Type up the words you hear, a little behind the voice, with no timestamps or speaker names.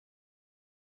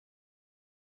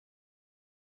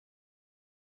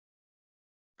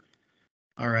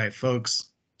All right, folks.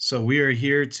 So we are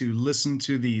here to listen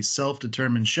to the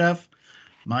Self-Determined Chef.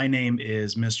 My name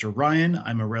is Mr. Ryan.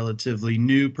 I'm a relatively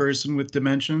new person with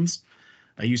Dimensions.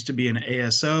 I used to be an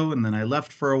ASO and then I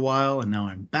left for a while and now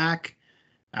I'm back.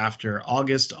 After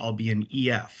August, I'll be an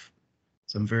EF.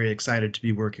 So I'm very excited to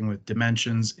be working with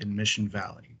Dimensions in Mission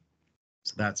Valley.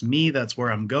 So that's me. That's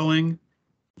where I'm going.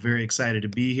 Very excited to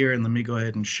be here. And let me go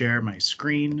ahead and share my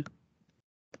screen.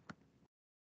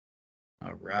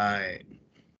 All right.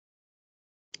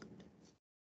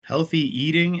 Healthy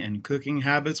eating and cooking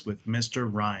habits with Mr.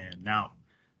 Ryan. Now,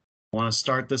 I want to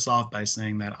start this off by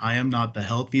saying that I am not the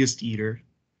healthiest eater,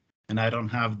 and I don't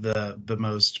have the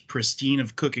most pristine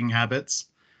of cooking habits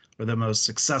or the most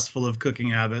successful of cooking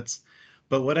habits.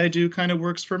 But what I do kind of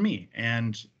works for me,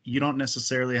 and you don't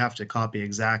necessarily have to copy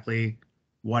exactly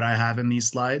what I have in these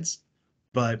slides,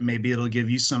 but maybe it'll give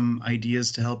you some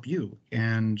ideas to help you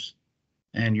and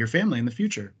your family in the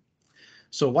future.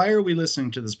 So why are we listening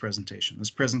to this presentation? This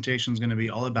presentation is going to be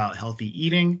all about healthy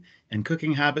eating and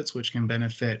cooking habits, which can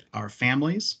benefit our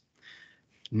families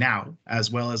now, as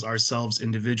well as ourselves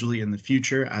individually in the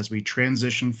future as we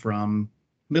transition from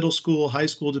middle school, high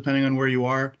school, depending on where you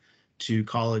are, to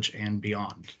college and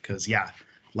beyond. Because yeah,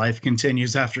 life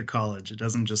continues after college. It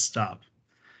doesn't just stop.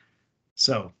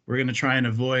 So we're going to try and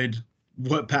avoid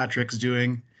what Patrick's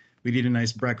doing. We need a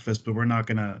nice breakfast, but we're not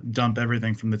going to dump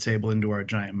everything from the table into our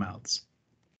giant mouths.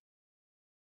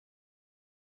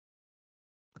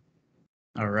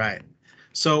 All right.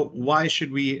 So why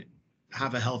should we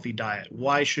have a healthy diet?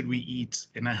 Why should we eat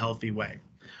in a healthy way?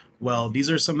 Well, these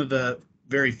are some of the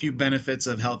very few benefits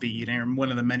of healthy eating, or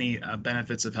one of the many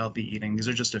benefits of healthy eating. These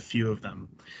are just a few of them.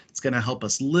 It's going to help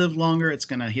us live longer. It's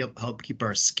going to help keep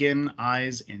our skin,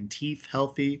 eyes, and teeth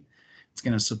healthy. It's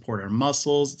going to support our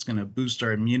muscles. It's going to boost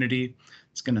our immunity.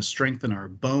 It's going to strengthen our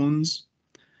bones.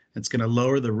 It's going to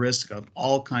lower the risk of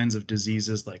all kinds of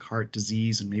diseases like heart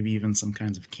disease and maybe even some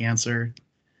kinds of cancer.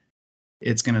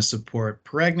 It's going to support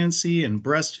pregnancy and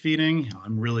breastfeeding.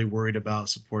 I'm really worried about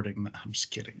supporting that. I'm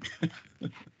just kidding.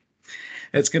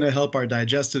 It's going to help our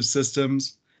digestive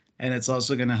systems, and it's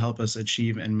also going to help us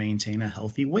achieve and maintain a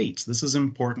healthy weight. This is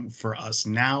important for us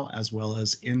now as well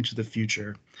as into the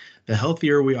future. The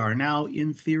healthier we are now,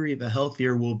 in theory, the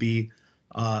healthier we'll be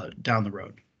down the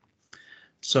road.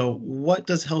 So what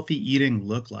does healthy eating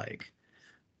look like?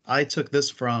 I took this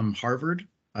from Harvard.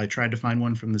 I tried to find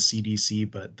one from the CDC,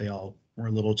 but they all were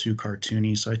a little too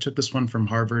cartoony. So I took this one from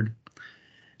Harvard,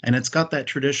 and it's got that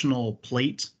traditional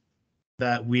plate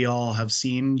that we all have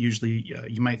seen. Usually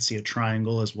you might see a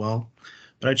triangle as well,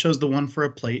 but I chose the one for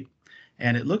a plate,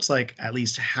 and it looks like at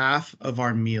least half of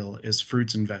our meal is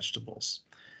fruits and vegetables.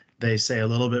 They say a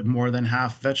little bit more than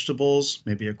half vegetables,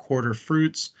 maybe a quarter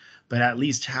fruits, but at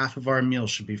least half of our meal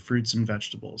should be fruits and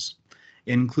vegetables.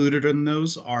 Included in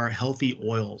those are healthy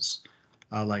oils,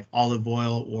 like olive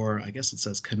oil, or I guess it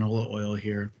says canola oil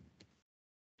here.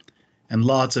 And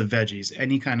lots of veggies,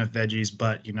 any kind of veggies,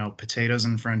 but you know, potatoes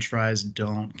and French fries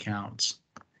don't count,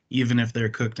 even if they're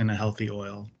cooked in a healthy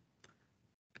oil.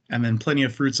 And then plenty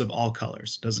of fruits of all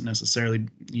colors. Doesn't necessarily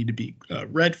need to be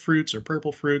red fruits or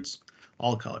purple fruits,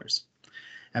 all colors.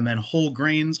 And then whole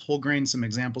grains, some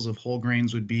examples of whole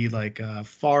grains would be like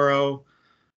farro,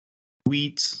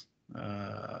 wheat,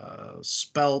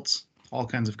 spelt, all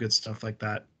kinds of good stuff like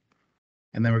that.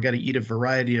 And then we're going to eat a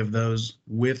variety of those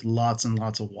with lots and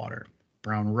lots of water.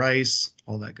 Brown rice,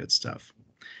 all that good stuff.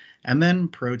 And then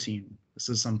protein. This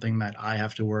is something that I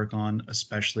have to work on,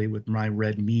 especially with my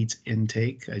red meat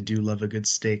intake. I do love a good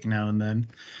steak now and then,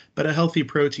 but a healthy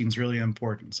protein is really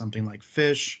important. Something like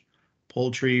fish,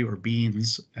 poultry, or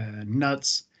beans,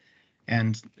 nuts.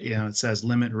 And you know, it says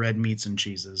limit red meats and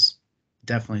cheeses.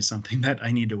 Definitely something that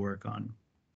I need to work on.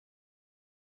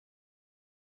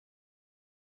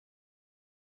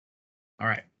 All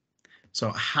right. So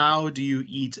how do you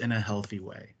eat in a healthy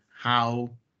way? How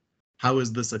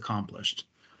is this accomplished?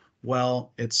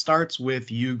 Well, it starts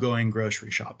with you going grocery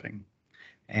shopping.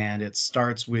 And it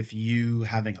starts with you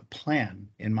having a plan,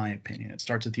 in my opinion. It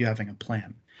starts with you having a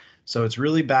plan. So it's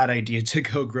really bad idea to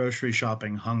go grocery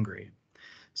shopping hungry.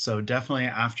 So definitely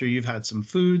after you've had some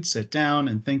food, sit down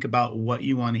and think about what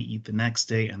you want to eat the next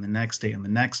day and the next day and the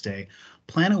next day.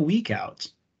 Plan a week out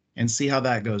and see how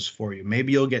that goes for you.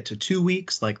 Maybe you'll get to 2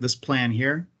 weeks like this plan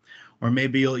here, or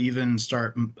maybe you'll even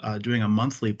start doing a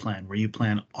monthly plan where you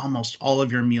plan almost all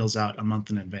of your meals out a month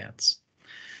in advance.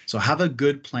 So have a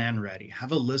good plan ready.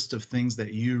 Have a list of things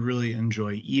that you really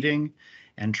enjoy eating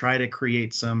and try to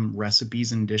create some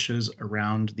recipes and dishes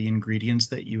around the ingredients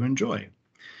that you enjoy.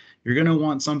 You're going to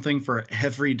want something for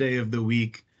every day of the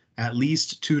week, at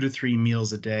least 2 to 3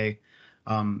 meals a day.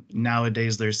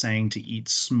 Nowadays, they're saying to eat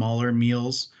smaller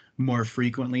meals more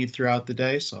frequently throughout the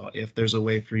day. So if there's a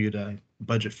way for you to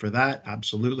budget for that,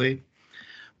 absolutely.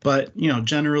 But,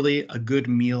 generally a good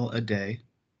meal a day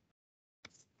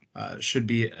should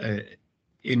be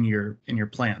in your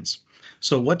plans.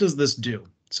 So what does this do?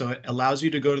 So it allows you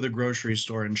to go to the grocery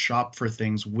store and shop for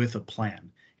things with a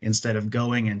plan. Instead of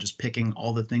going and just picking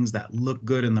all the things that look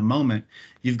good in the moment,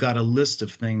 you've got a list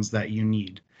of things that you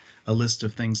need, a list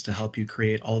of things to help you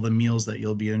create all the meals that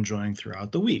you'll be enjoying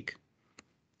throughout the week.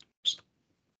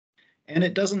 And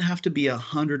it doesn't have to be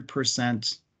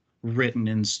 100% written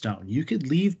in stone. You could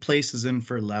leave places in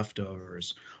for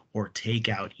leftovers or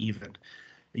takeout even.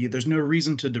 There's no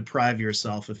reason to deprive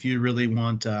yourself if you really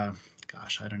want,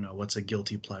 gosh, I don't know, what's a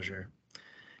guilty pleasure?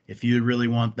 If you really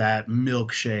want that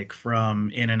milkshake from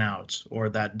In-N-Out or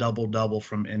that double double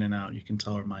from In-N-Out, you can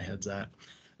tell where my head's at.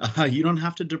 You don't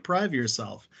have to deprive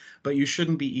yourself, but you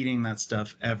shouldn't be eating that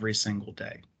stuff every single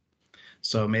day.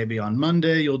 So maybe on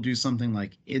Monday, you'll do something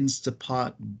like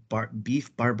Instapot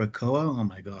beef barbacoa. Oh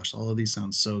my gosh, all of these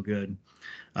sound so good.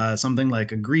 Something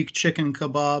like a Greek chicken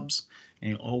kebabs.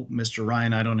 And, oh, Mr.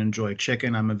 Ryan, I don't enjoy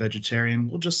chicken. I'm a vegetarian.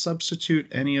 We'll just substitute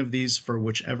any of these for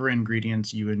whichever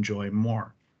ingredients you enjoy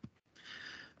more.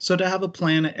 So to have a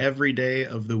plan every day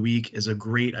of the week is a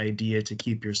great idea to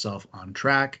keep yourself on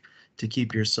track, to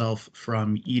keep yourself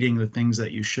from eating the things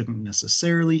that you shouldn't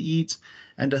necessarily eat,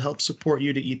 and to help support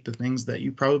you to eat the things that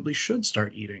you probably should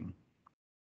start eating.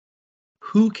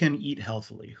 Who can eat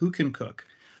healthily? Who can cook?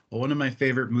 Well, one of my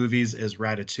favorite movies is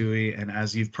Ratatouille, and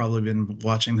as you've probably been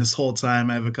watching this whole time,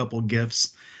 I have a couple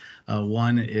gifts.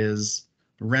 One is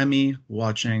Remy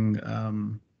watching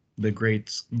the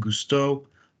great Gusteau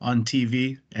on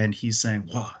TV, and he's saying,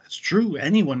 "Wow, it's true.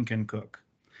 Anyone can cook."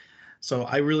 So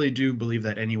I really do believe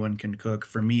that anyone can cook.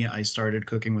 For me, I started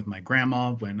cooking with my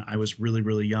grandma when I was really,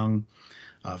 really young.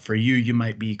 For you, you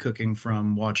might be cooking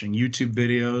from watching YouTube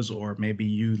videos, or maybe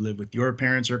you live with your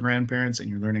parents or grandparents and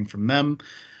you're learning from them.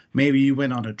 Maybe you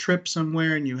went on a trip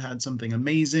somewhere and you had something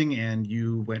amazing and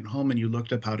you went home and you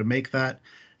looked up how to make that.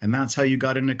 And that's how you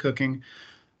got into cooking.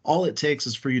 All it takes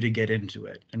is for you to get into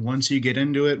it. And once you get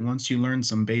into it, once you learn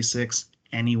some basics,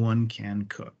 anyone can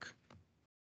cook.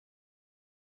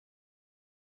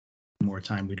 More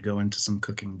time, we'd go into some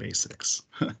cooking basics.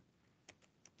 All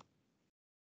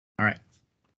right.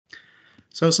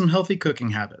 So some healthy cooking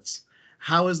habits.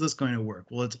 How is this going to work?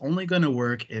 Well, it's only going to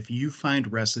work if you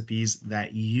find recipes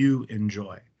that you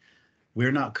enjoy.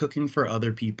 We're not cooking for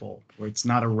other people, or it's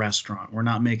not a restaurant. We're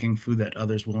not making food that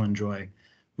others will enjoy.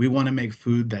 We want to make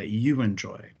food that you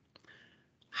enjoy.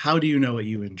 How do you know what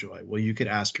you enjoy? Well, you could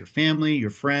ask your family,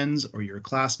 your friends, or your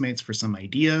classmates for some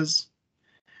ideas.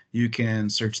 You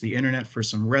can search the internet for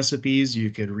some recipes.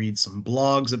 You could read some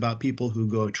blogs about people who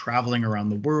go traveling around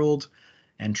the world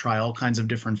and try all kinds of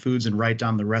different foods and write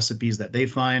down the recipes that they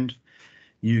find.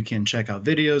 You can check out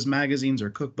videos, magazines,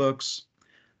 or cookbooks.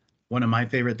 One of my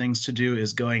favorite things to do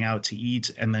is going out to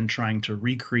eat and then trying to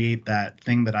recreate that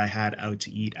thing that I had out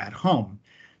to eat at home.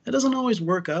 It doesn't always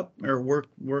work up or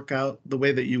work out the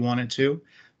way that you want it to,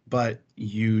 but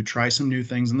you try some new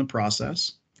things in the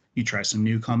process. You try some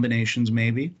new combinations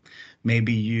maybe.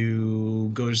 Maybe you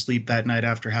go to sleep that night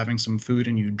after having some food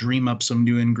and you dream up some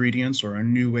new ingredients or a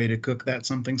new way to cook that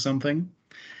something something.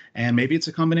 And maybe it's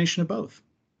a combination of both.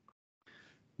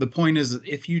 The point is,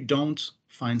 if you don't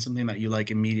find something that you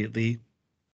like immediately,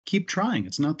 keep trying.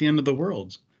 It's not the end of the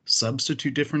world.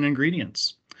 Substitute different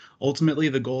ingredients. Ultimately,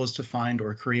 the goal is to find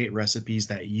or create recipes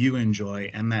that you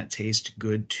enjoy and that taste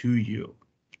good to you.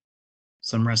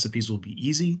 Some recipes will be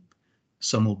easy,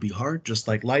 some will be hard, just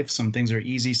like life. Some things are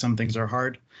easy, some things are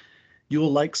hard. You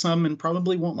will like some and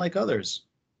probably won't like others.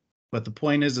 But the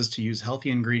point is to use healthy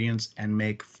ingredients and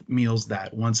make meals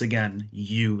that, once again,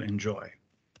 you enjoy.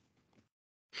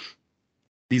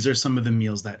 These are some of the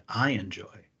meals that I enjoy.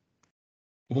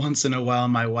 Once in a while,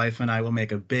 my wife and I will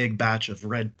make a big batch of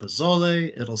red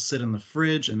pozole. It'll sit in the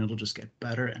fridge and it'll just get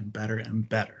better and better and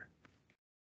better.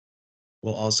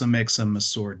 We'll also make some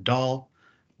masoor dal.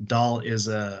 Dal is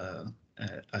a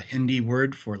Hindi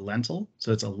word for lentil,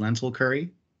 so it's a lentil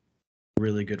curry.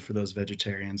 Really good for those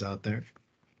vegetarians out there.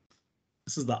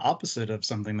 This is the opposite of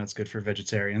something that's good for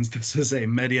vegetarians. This is a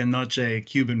medianoche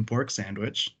Cuban pork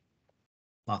sandwich.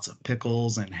 Lots of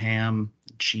pickles and ham,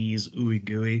 cheese, ooey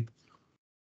gooey,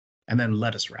 and then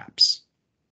lettuce wraps.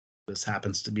 This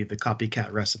happens to be the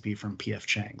copycat recipe from P.F.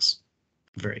 Chang's.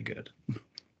 Very good.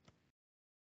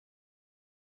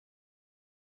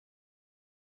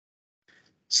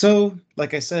 So,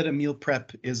 like I said, a meal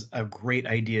prep is a great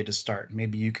idea to start.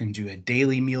 Maybe you can do a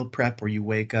daily meal prep where you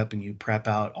wake up and you prep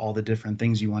out all the different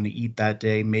things you want to eat that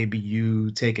day. Maybe you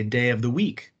take a day of the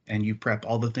week and you prep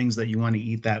all the things that you want to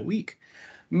eat that week.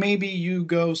 Maybe you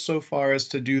go so far as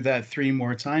to do that 3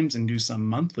 more times and do some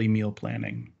monthly meal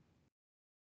planning.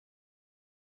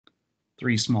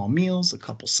 3 small meals, a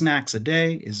couple snacks a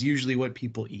day is usually what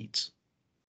people eat.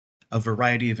 A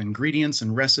variety of ingredients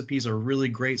and recipes are really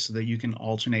great so that you can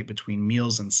alternate between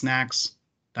meals and snacks.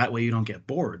 That way you don't get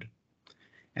bored.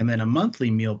 And then a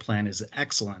monthly meal plan is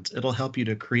excellent. It'll help you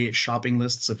to create shopping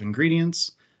lists of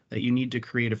ingredients that you need to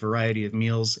create a variety of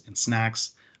meals and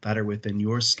snacks that are within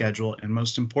your schedule. And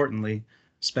most importantly,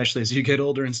 especially as you get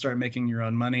older and start making your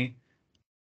own money,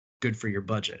 good for your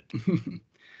budget.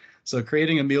 So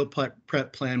creating a meal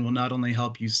prep plan will not only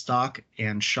help you stock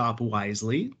and shop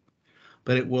wisely,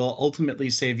 but it will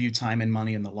ultimately save you time and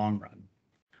money in the long run.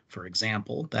 For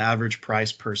example, the average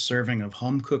price per serving of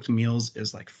home-cooked meals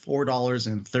is like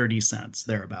 $4.30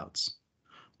 thereabouts,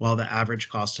 while the average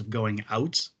cost of going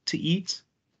out to eat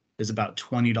is about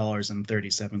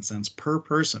 $20.37 per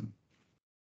person.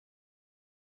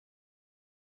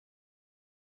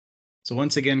 So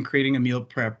once again, creating a meal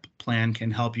prep plan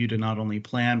can help you to not only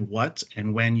plan what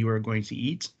and when you are going to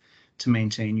eat to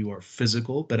maintain your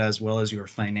physical, but as well as your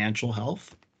financial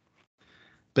health.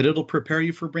 But it'll prepare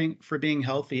you for being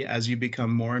healthy as you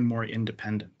become more and more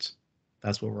independent.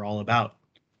 That's what we're all about.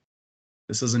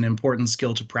 This is an important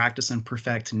skill to practice and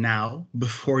perfect now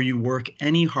before you work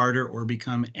any harder or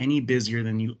become any busier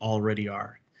than you already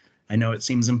are. I know it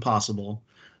seems impossible,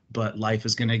 but life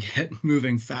is going to get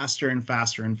moving faster and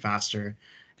faster and faster,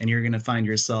 and you're going to find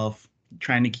yourself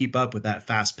trying to keep up with that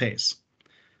fast pace.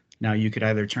 Now, you could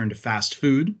either turn to fast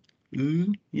food.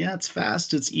 Yeah, it's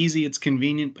fast, it's easy, it's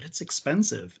convenient, but it's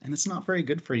expensive, and it's not very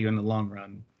good for you in the long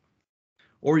run.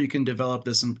 Or you can develop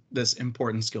this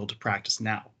important skill to practice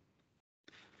now.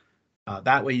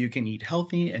 That way you can eat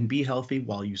healthy and be healthy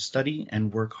while you study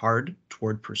and work hard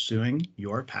toward pursuing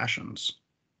your passions.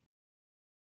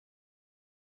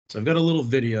 So I've got a little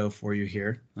video for you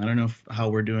here. I don't know how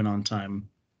we're doing on time.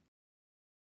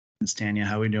 Miss Tanya,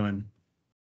 how are we doing?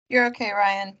 You're okay,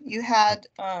 Ryan. You had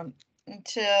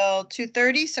until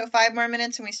 2:30, so 5 more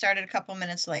minutes, and we started a couple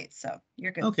minutes late, so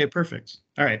you're good. Okay, perfect.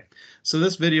 All right. So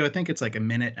this video, I think it's like a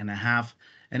minute and a half,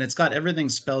 and it's got everything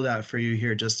spelled out for you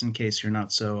here just in case you're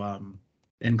not so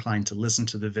inclined to listen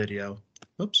to the video.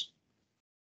 Oops.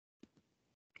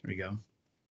 There we go.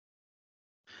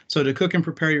 So to cook and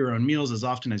prepare your own meals as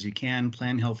often as you can,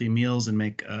 plan healthy meals and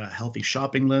make a healthy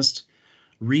shopping list.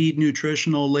 Read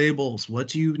nutritional labels. What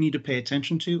do you need to pay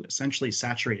attention to? Essentially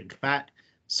saturated fat,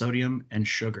 sodium, and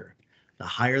sugar. The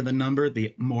higher the number,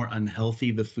 the more unhealthy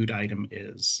the food item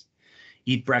is.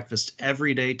 Eat breakfast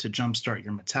every day to jumpstart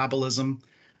your metabolism.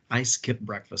 I skip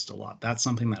breakfast a lot. That's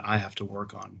something that I have to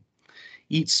work on.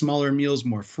 Eat smaller meals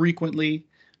more frequently.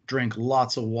 Drink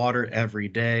lots of water every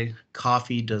day.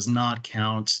 Coffee does not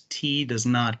count. Tea does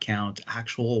not count.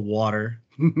 Actual water.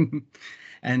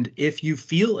 And if you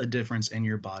feel a difference in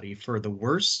your body for the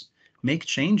worse, make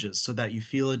changes so that you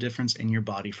feel a difference in your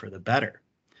body for the better.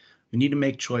 We need to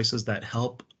make choices that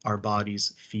help our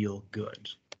bodies feel good.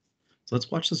 So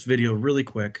let's watch this video really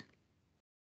quick.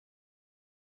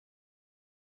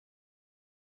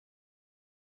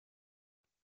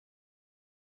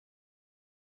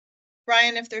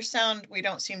 Ryan, if there's sound, we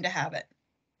don't seem to have it.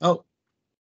 Oh.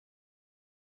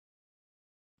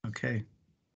 Okay.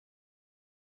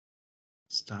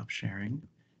 Stop sharing.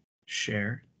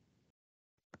 Share.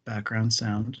 Background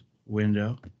sound.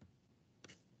 Window.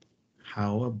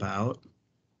 How about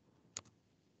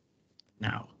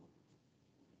now?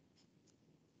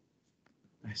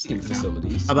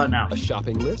 Facilities. How about now? A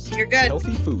shopping list. You're good.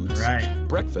 Healthy foods. Right.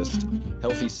 Breakfast.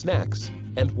 Healthy snacks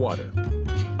and water.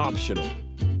 Optional.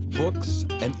 Books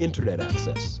and internet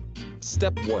access.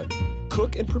 Step 1.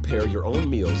 Cook and prepare your own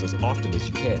meals as often as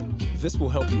you can. This will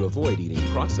help you avoid eating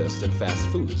processed and fast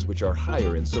foods, which are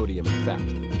higher in sodium and fat.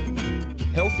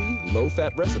 Healthy,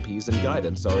 low-fat recipes and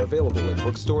guidance are available in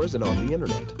bookstores and on the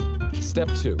internet. Step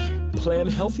 2. Plan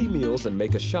healthy meals and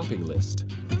make a shopping list.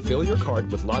 Fill your cart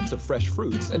with lots of fresh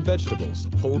fruits and vegetables,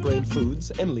 whole grain foods,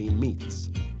 and lean meats.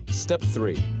 Step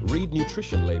 3. Read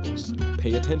nutrition labels.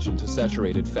 Pay attention to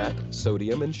saturated fat,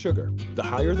 sodium, and sugar. The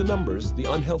higher the numbers, the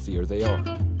unhealthier they are.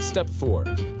 Step 4.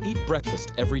 Eat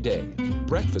breakfast every day.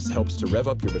 Breakfast helps to rev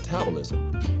up your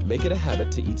metabolism. Make it a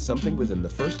habit to eat something within the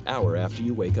first hour after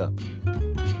you wake up.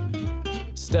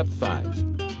 Step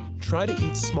 5. Try to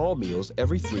eat small meals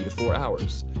every 3 to 4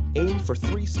 hours. Aim for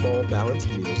 3 small balanced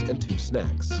meals and 2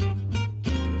 snacks.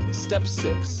 Step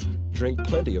 6. Drink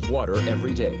plenty of water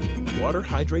every day. Water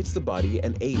hydrates the body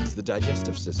and aids the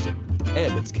digestive system,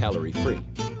 and it's calorie-free.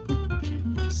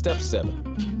 Step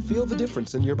 7. Feel the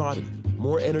difference in your body.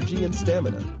 More energy and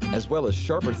stamina, as well as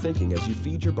sharper thinking as you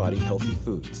feed your body healthy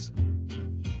foods.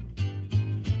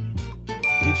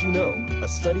 Did you know a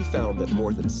study found that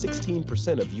more than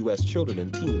 16% of U.S. children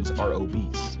and teens are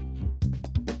obese?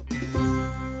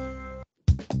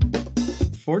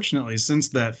 Fortunately, since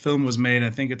that film was made,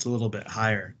 I think it's a little bit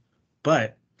higher,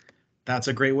 but that's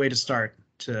a great way to start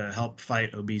to help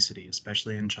fight obesity,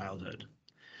 especially in childhood.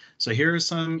 So here are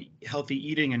some healthy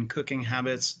eating and cooking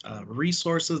habits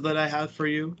resources that I have for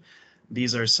you.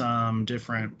 These are some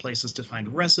different places to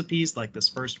find recipes, like this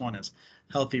first one is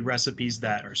healthy recipes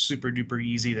that are super duper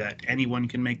easy that anyone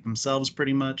can make themselves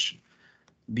pretty much.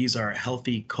 These are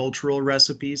healthy cultural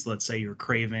recipes. Let's say you're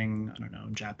craving, I don't know,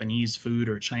 Japanese food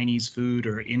or Chinese food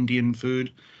or Indian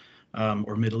food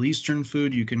or Middle Eastern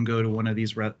food. You can go to one of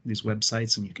these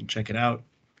websites and you can check it out.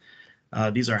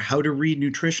 These are how to read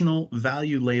nutritional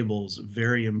value labels,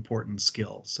 very important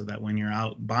skill, so that when you're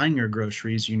out buying your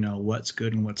groceries, you know what's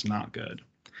good and what's not good.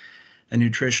 A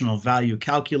nutritional value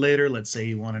calculator, let's say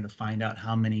you wanted to find out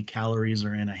how many calories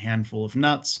are in a handful of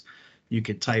nuts. You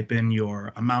could type in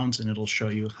your amount and it'll show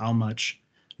you how much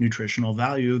nutritional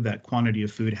value that quantity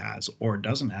of food has or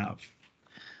doesn't have.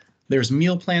 There's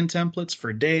meal plan templates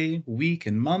for day, week,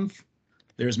 and month.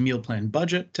 There's meal plan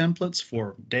budget templates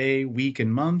for day, week,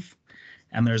 and month.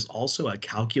 And there's also a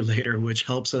calculator which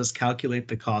helps us calculate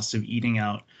the cost of eating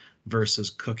out versus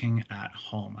cooking at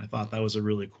home. I thought that was a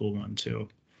really cool one too.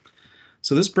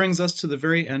 So this brings us to the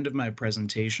very end of my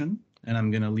presentation, and I'm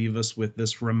going to leave us with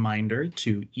this reminder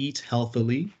to eat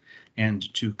healthily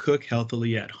and to cook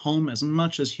healthily at home as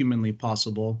much as humanly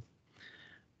possible.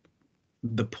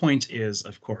 The point is,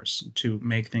 of course, to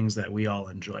make things that we all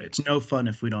enjoy. It's no fun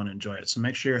if we don't enjoy it. So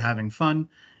make sure you're having fun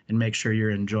and make sure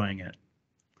you're enjoying it.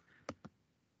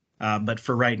 But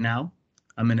for right now,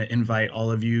 I'm going to invite all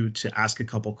of you to ask a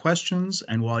couple questions.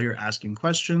 And while you're asking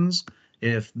questions,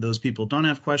 if those people don't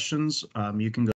have questions, you can go